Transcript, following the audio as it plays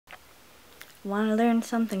Want to learn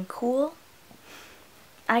something cool?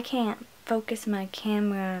 I can't focus my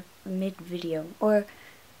camera mid-video, or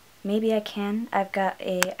maybe I can. I've got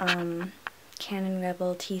a Canon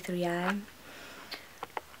Rebel T3i,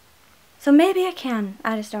 so maybe I can.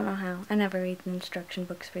 I just don't know how. I never read the instruction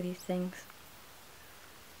books for these things.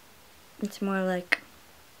 It's more like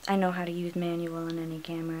I know how to use manual on any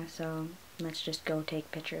camera, so let's just go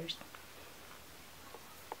take pictures.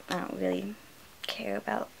 I don't really care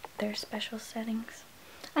about their special settings.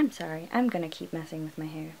 I'm sorry, I'm gonna keep messing with my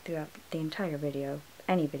hair throughout the entire video.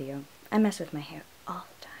 Any video. I mess with my hair all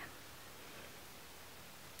the time.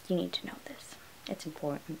 You need to know this. It's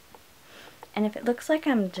important. And if it looks like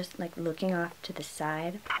I'm just like looking off to the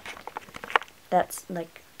side, that's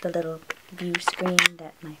like the little view screen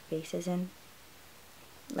that my face is in.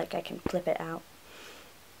 Like I can flip it out.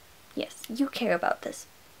 Yes, you care about this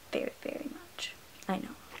very, very much. I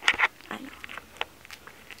know. I know.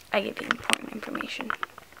 I give you important information.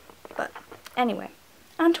 But anyway,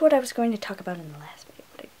 on to what I was going to talk about in the last video,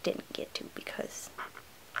 but I didn't get to because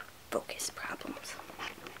focus problems.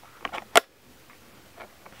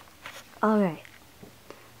 Alright.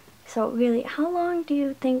 So really, how long do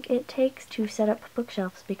you think it takes to set up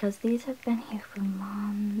bookshelves? Because these have been here for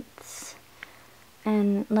months.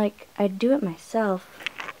 And like, I do it myself.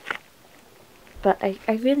 But I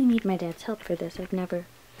really need my dad's help for this. I've never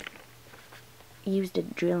used a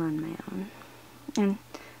drill on my own. And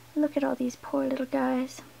look at all these poor little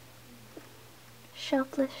guys.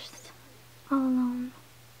 Shelfless, all alone,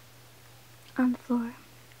 on the floor.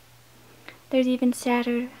 There's even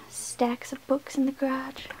sadder stacks of books in the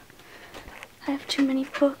garage. I have too many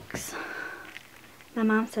books. My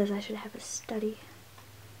mom says I should have a study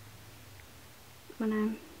when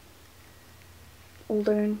I'm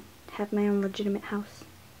older and have my own legitimate house.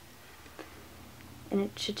 And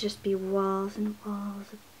it should just be walls and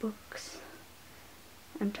walls of books.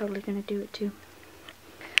 I'm totally gonna do it too.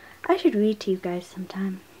 I should read to you guys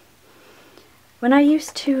sometime. When I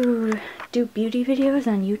used to do beauty videos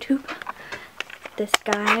on YouTube, this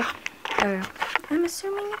guy, or I'm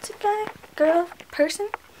assuming it's a guy, girl, person,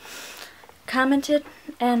 commented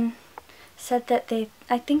and said that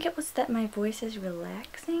I think it was that my voice is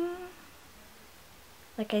relaxing.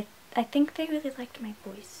 Like I think they really liked my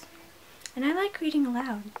voice. And I like reading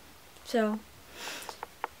aloud. So,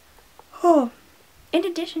 in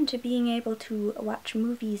addition to being able to watch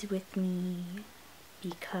movies with me,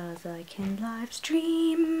 because I can live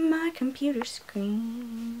stream my computer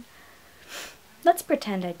screen. Let's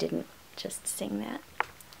pretend I didn't just sing that.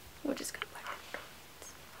 We're just gonna watch it.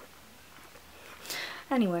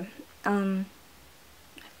 Anyway, I forget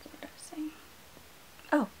what I was saying.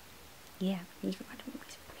 Oh, yeah, you can watch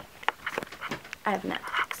movies with me. I have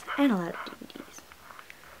Netflix and a lot of DVDs.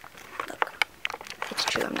 Look, it's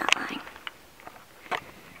true, I'm not lying.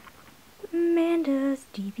 Amanda's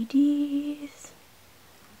DVDs.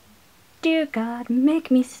 Dear God, make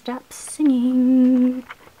me stop singing.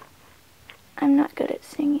 I'm not good at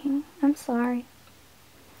singing. I'm sorry.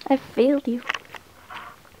 I failed you.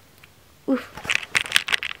 Oof.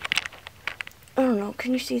 I don't know,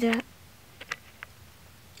 can you see that?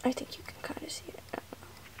 I think you can kind of see it.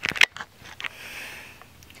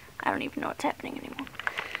 I don't even know what's happening anymore.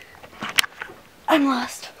 I'm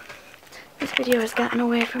lost. This video has gotten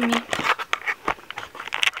away from me.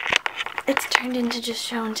 It's turned into just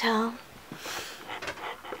show and tell.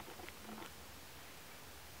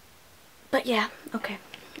 But yeah, okay.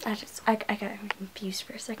 I got confused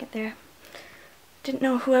for a second there. Didn't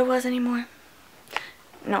know who I was anymore.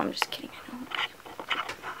 No, I'm just kidding. I know who I am.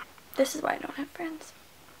 This is why I don't have friends.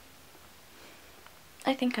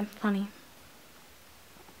 I think I'm funny.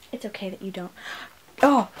 It's okay that you don't.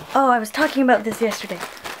 Oh, I was talking about this yesterday.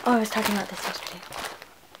 I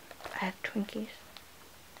have Twinkies.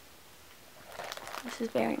 This is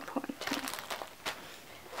very important to me.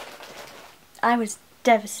 I was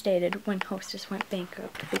devastated when Hostess went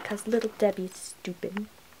bankrupt because Little Debbie's stupid.